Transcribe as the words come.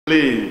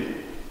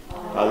Believe.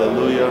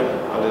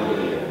 Hallelujah.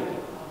 Hallelujah.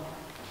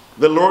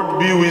 The Lord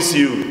be with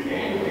you.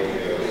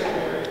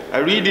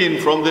 A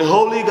reading from the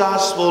Holy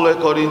Gospel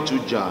according to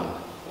John.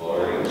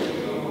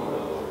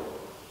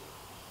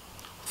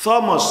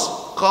 Thomas,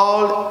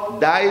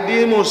 called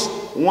Didymus,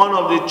 one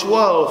of the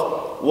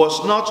 12,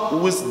 was not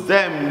with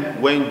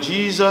them when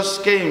Jesus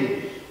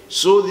came.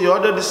 So the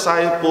other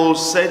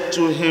disciples said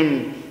to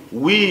him,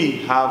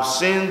 "We have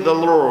seen the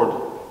Lord."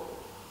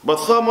 But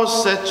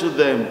Thomas said to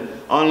them,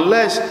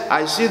 "Unless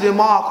I see the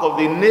mark of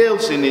the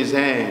nails in his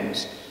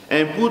hands,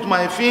 and put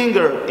my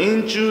finger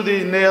into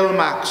the nail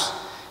marks,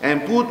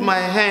 and put my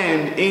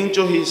hand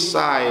into his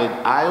side,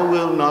 I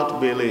will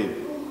not believe."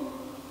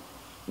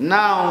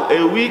 Now,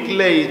 a week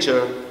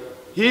later,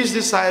 his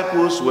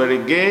disciples were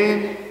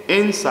again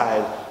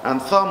inside, and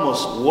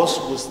Thomas was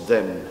with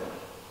them.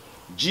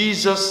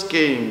 Jesus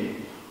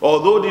came,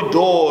 although the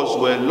doors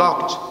were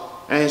locked,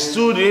 and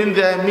stood in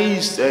their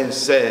midst and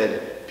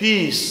said,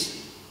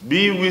 "Peace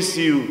be with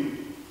you."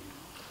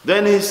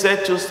 Then he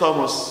said to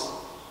Thomas,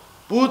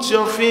 "Put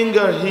your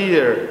finger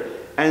here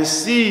and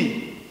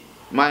see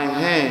my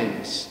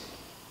hands,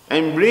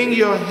 and bring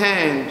your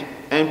hand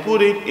and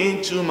put it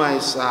into my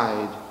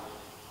side.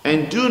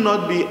 And do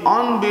not be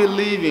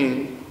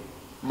unbelieving,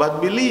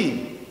 but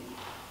believe."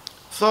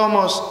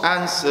 Thomas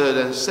answered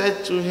and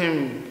said to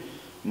him,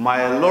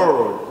 "My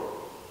Lord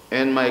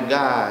and my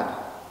God."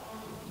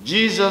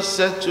 Jesus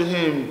said to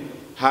him,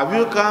 "Have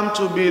you come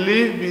to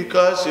believe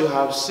because you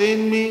have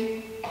seen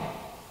me?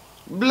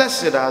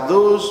 Blessed are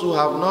those who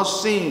have not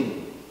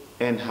seen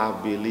and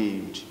have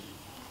believed."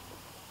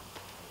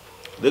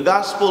 The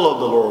Gospel of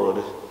the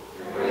Lord.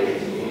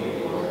 Praise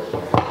you, Lord.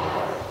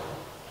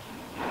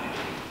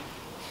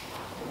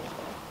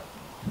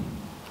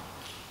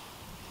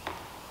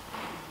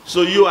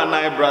 So you and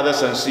I,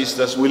 brothers and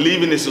sisters, we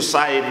live in a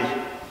society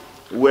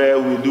where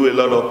we do a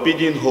lot of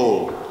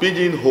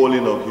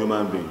pigeonholing of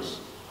human beings.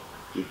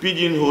 We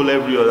pigeonhole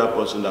every other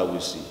person that we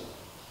see.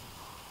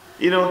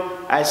 You know,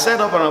 I set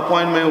up an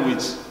appointment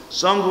with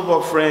some group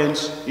of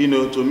friends,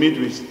 to meet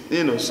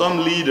with,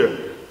 some leader,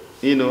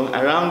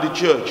 around the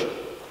church.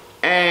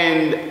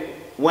 And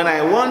when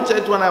I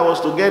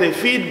was to get a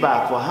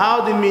feedback for how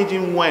the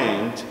meeting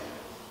went,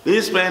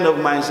 this friend of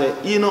mine said,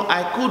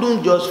 I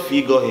couldn't just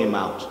figure him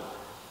out.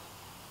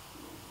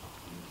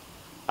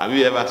 Have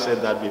you ever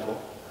said that before?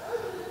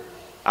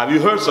 Have you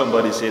heard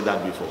somebody say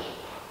that before?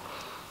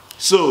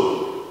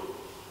 So,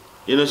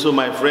 so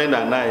my friend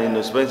and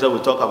I, Spencer, we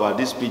talk about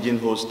this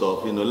pigeonhole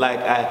stuff,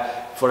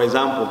 for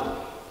example,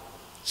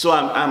 so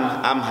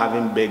I'm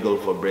having bagel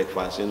for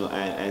breakfast,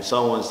 and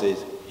someone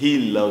says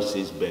he loves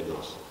his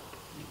bagels.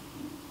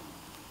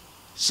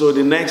 So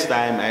the next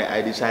time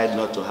I decide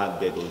not to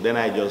have bagel, then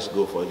I just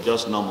go for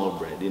just normal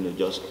bread,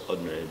 just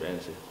ordinary bread.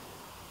 And say,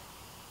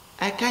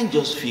 I can't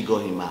just figure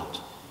him out.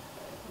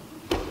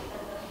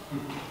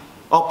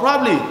 Or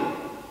probably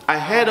I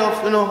head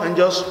off, and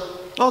just,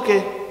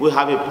 okay, we'll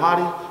have a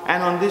party.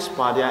 And on this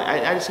party,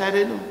 I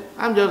decided, no,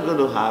 I'm just going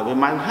to have a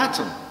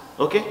Manhattan,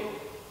 okay?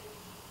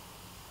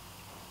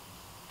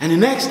 And the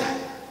next time,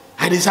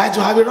 I decide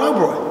to have a Roy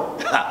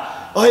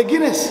or a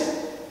Guinness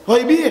or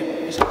a beer.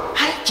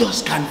 I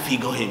just can't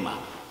figure him out.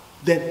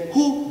 Then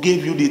who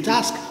gave you the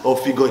task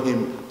of figuring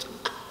him out?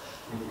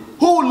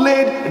 Who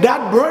laid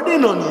that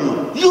burden on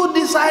you? You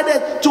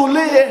decided to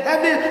lay a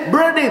heavy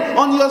burden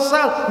on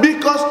yourself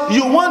because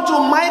you want to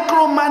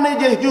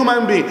micromanage a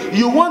human being.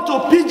 You want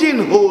to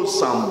pigeonhole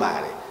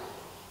somebody.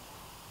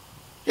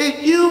 A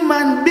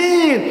human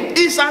being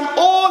is an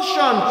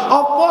ocean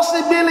of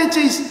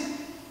possibilities.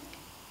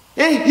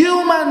 A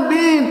human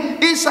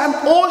being is an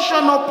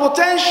ocean of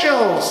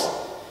potentials.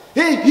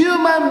 A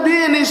human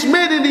being is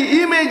made in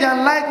the image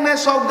and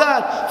likeness of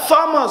God.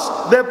 Thomas,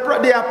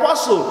 the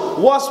apostle,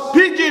 was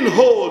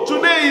pigeonholed.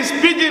 Today is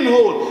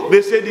pigeonholed.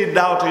 They say the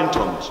doubting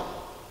Thomas.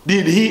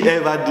 Did he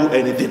ever do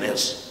anything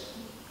else?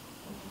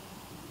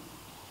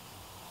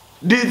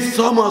 Did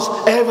Thomas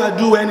ever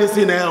do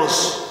anything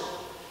else?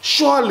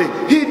 Surely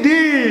he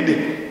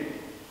did.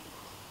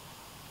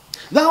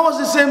 That was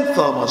the same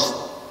Thomas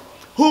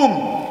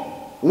whom,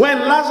 when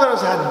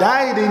Lazarus had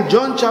died in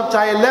John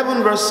chapter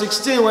 11 verse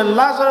 16, when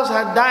Lazarus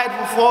had died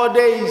for 4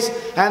 days,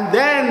 and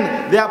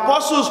then the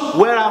apostles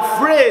were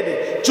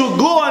afraid to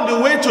go on the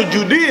way to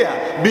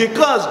Judea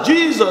because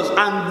Jesus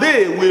and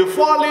they will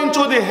fall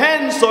into the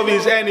hands of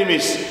his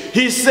enemies.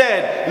 He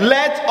said,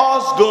 "Let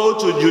us go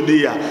to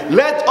Judea.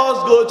 Let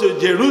us go to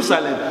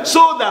Jerusalem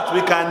so that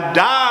we can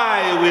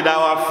die with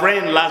our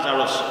friend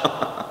Lazarus."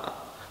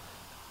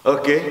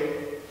 Okay?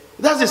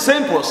 That's the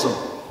same person.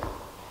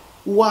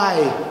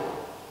 Why?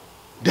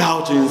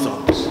 Doubting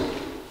Thomas.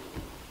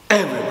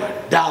 Everybody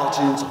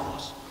doubting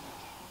Thomas.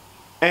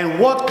 And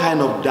what kind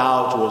of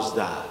doubt was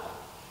that?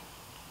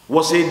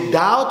 Was a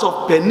doubt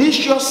of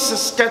pernicious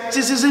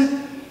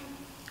skepticism?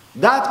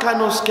 That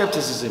kind of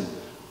skepticism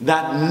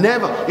that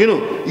never,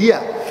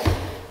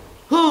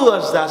 who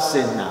was that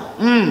saint now?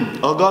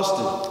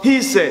 Augustine.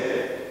 He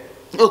said,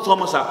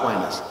 Thomas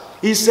Aquinas.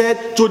 He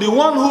said, to the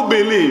one who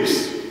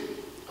believes,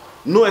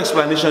 no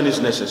explanation is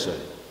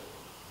necessary.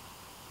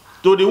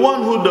 To the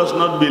one who does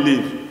not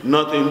believe,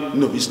 nothing,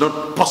 no, it's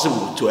not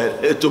possible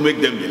to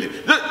make them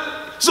believe.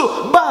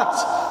 So,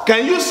 but,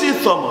 can you see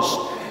Thomas?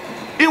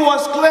 It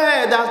was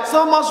clear that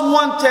Thomas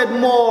wanted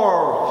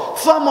more.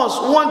 Thomas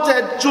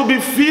wanted to be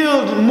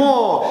filled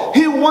more.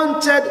 He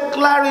wanted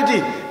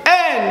clarity.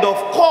 And of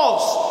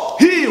course,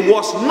 he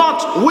was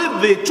not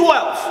with the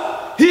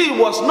 12. He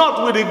was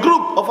not with the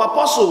group of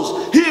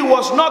apostles. He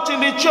was not in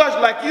the church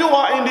like you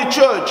are in the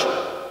church.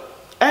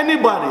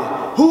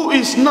 Anybody who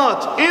is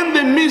not in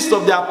the midst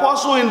of the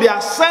apostle, in the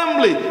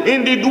assembly,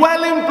 in the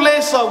dwelling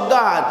place of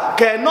God,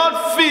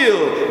 cannot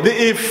feel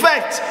the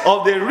effect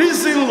of the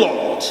risen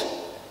Lord.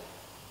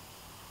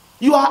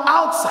 You are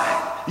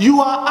outside.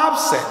 You are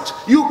absent.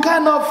 You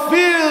cannot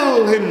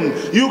feel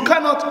him. You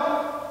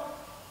cannot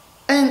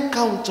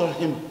encounter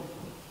him.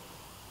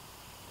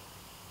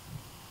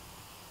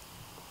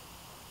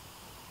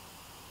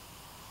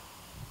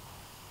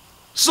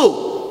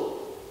 So,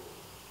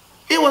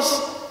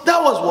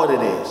 that was what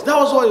it is. That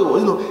was what it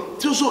was. You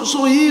know,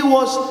 so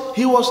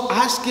he was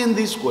asking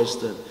this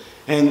question.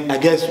 And I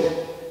guess what?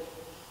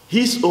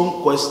 His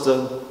own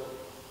question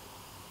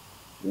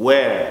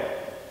were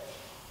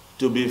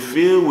to be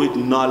filled with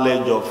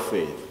knowledge of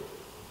faith.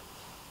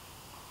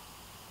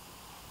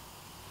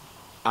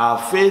 Our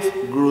faith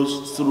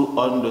grows through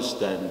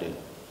understanding.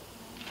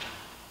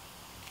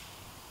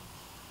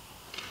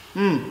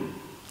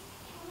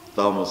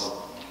 Thomas.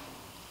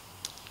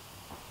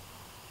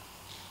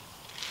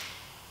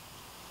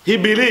 He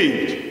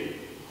believed.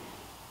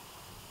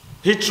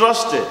 He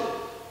trusted.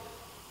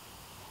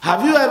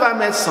 Have you ever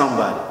met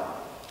somebody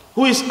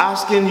who is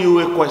asking you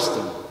a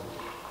question,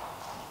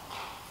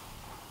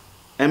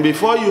 and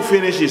before you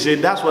finish, he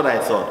said, "That's what I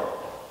thought"?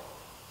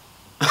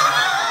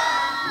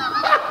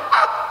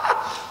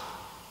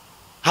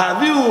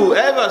 Have you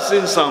ever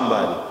seen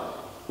somebody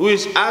who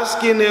is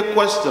asking a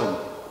question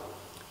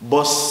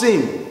but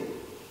seem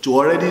to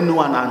already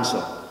know an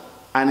answer,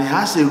 and he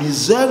has a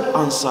reserved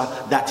answer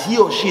that he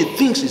or she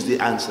thinks is the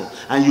answer,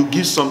 and you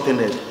give something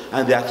else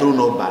and they are thrown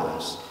off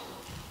balance?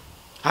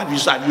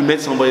 Have you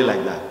met somebody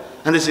like that?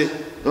 And they say,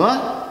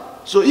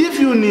 "What? So if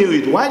you knew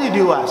it, why did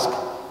you ask?"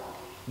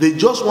 They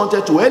just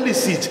wanted to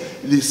elicit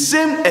the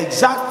same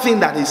exact thing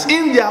that is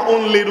in their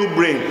own little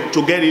brain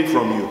to get it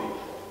from you.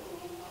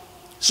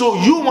 So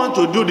you want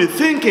to do the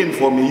thinking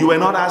for me. You were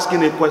not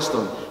asking a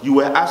question. You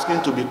were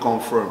asking to be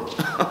confirmed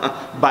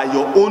by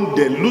your own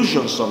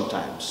delusion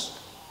sometimes,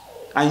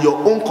 and your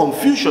own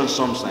confusion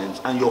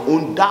sometimes, and your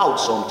own doubt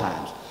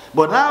sometimes.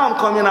 But now I'm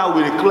coming out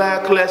with a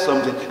clear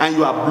something, and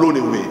you are blown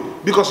away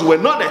because you were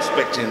not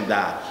expecting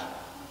that.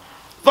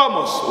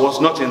 Thomas was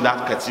not in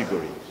that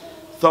category.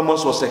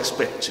 Thomas was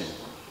expecting.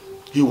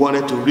 He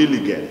wanted to really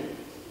get it.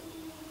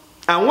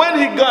 And when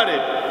he got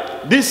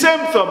it, the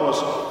same Thomas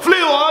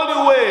flew all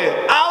the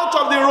way out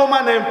of the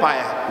Roman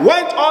Empire,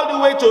 went all the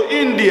way to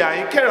India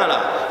in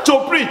Kerala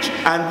to preach,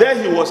 and there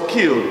he was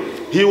killed.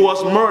 He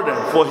was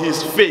murdered for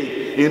his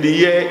faith in the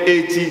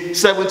year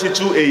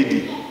 72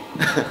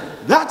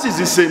 AD. That is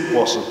the same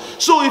person.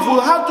 So if we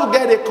have to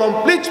get a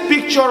complete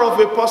picture of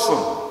a person,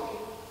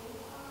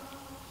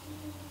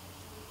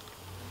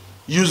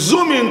 you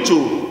zoom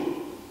into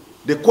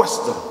the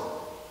question,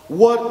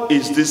 what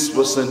is this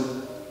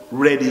person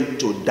ready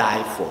to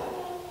die for?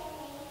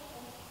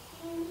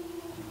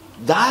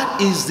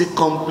 That is the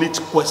complete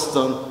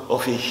question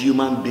of a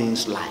human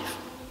being's life.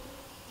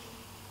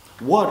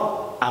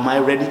 What am I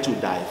ready to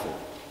die for?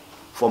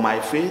 For my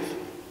faith?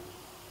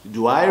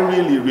 Do I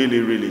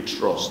really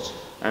trust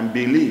and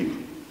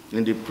believe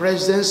in the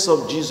presence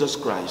of Jesus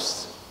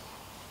Christ,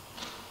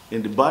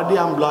 in the body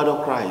and blood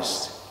of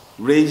Christ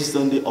raised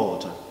on the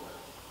altar?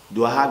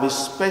 Do I have a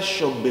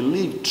special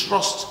belief,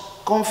 trust,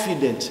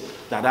 confidence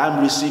that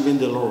I'm receiving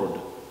the Lord?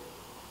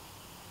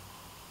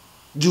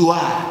 Do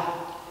I?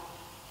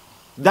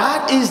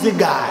 That is the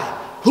guy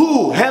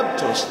who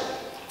helped us.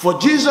 For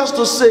Jesus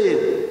to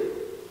say,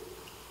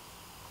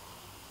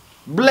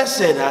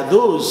 "Blessed are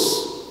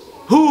those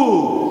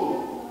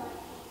who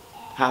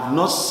have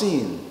not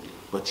seen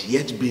but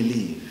yet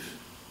believe."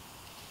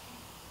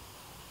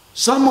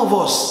 Some of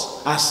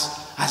us,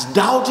 as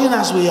doubting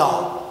as we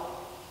are,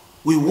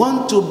 we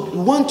want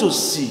to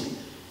see.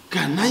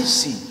 Can I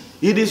see?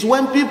 It is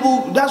when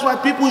people, that's why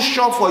people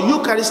shop for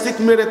Eucharistic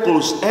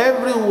miracles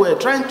everywhere,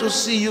 trying to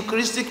see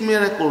Eucharistic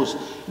miracles.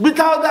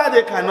 Without that,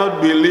 they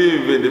cannot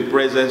believe in the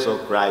presence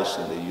of Christ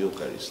in the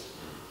Eucharist.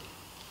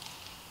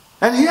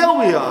 And here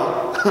we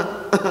are.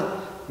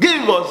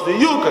 Give us the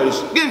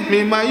Eucharist. Give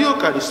me my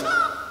Eucharist.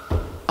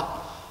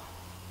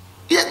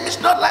 Yet it's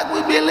not like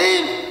we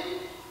believe.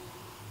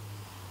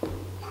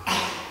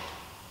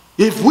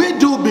 If we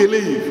do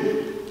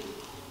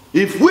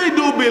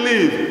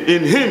believe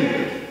in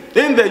Him,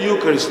 in the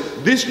Eucharist,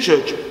 this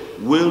church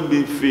will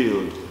be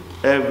filled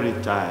every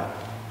time.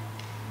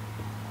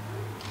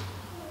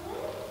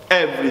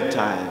 Every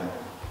time.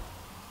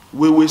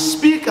 We will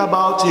speak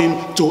about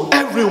Him to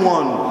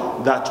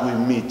everyone that we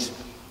meet.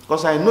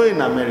 Because I know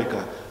in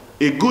America,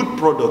 a good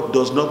product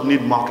does not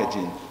need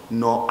marketing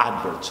nor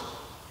advert.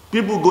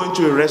 People go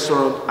into a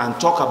restaurant and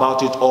talk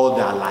about it all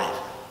their life.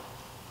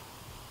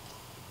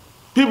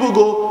 People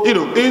go,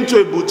 into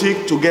a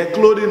boutique to get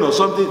clothing or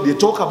something, they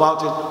talk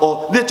about it,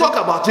 or they talk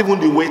about even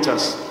the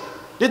waiters.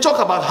 They talk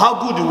about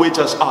how good the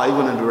waiters are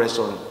even in the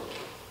restaurant.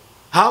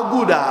 How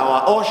good are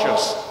our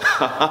ushers?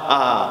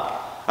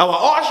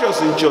 Our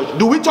ushers in church,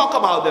 do we talk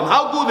about them?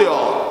 How good they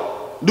are?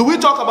 Do we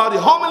talk about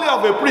the homily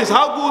of a priest?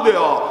 How good they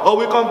are? Or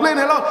we complain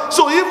a lot?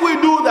 So if we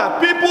do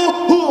that,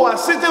 people who are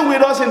sitting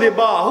with us in the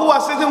bar, who are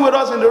sitting with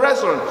us in the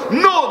restaurant,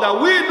 know that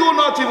we do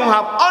not even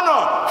have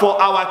honor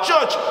for our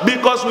church,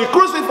 because we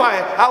crucify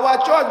our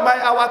church by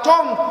our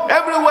tongue.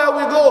 Everywhere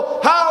we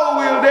go, how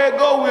will they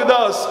go with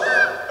us?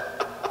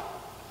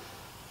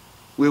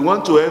 We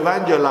want to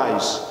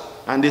evangelize.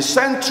 And the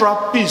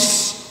central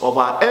piece of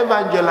our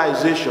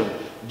evangelization,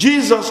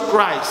 Jesus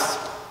Christ,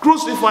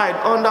 crucified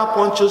under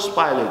Pontius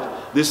Pilate,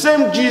 the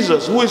same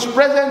Jesus who is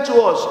present to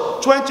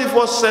us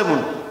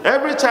 24/7.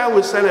 Every time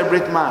we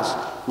celebrate Mass,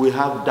 we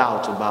have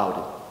doubt about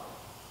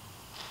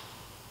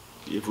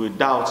it. If we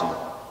doubt him,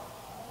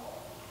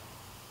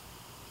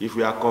 if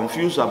we are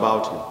confused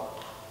about him,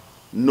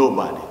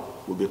 nobody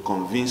will be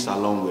convinced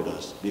along with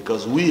us,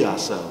 because we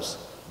ourselves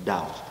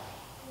doubt.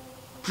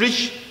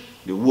 Preach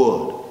the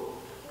word.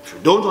 If you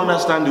don't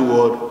understand the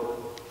word,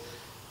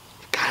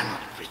 we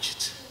cannot preach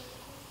it.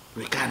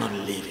 We cannot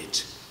live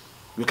it.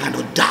 We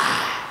cannot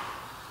die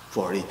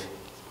for it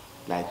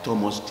like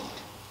Thomas did.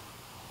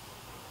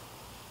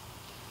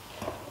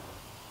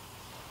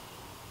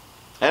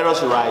 Let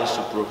us rise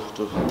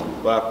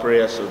to our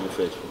prayers of the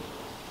faithful.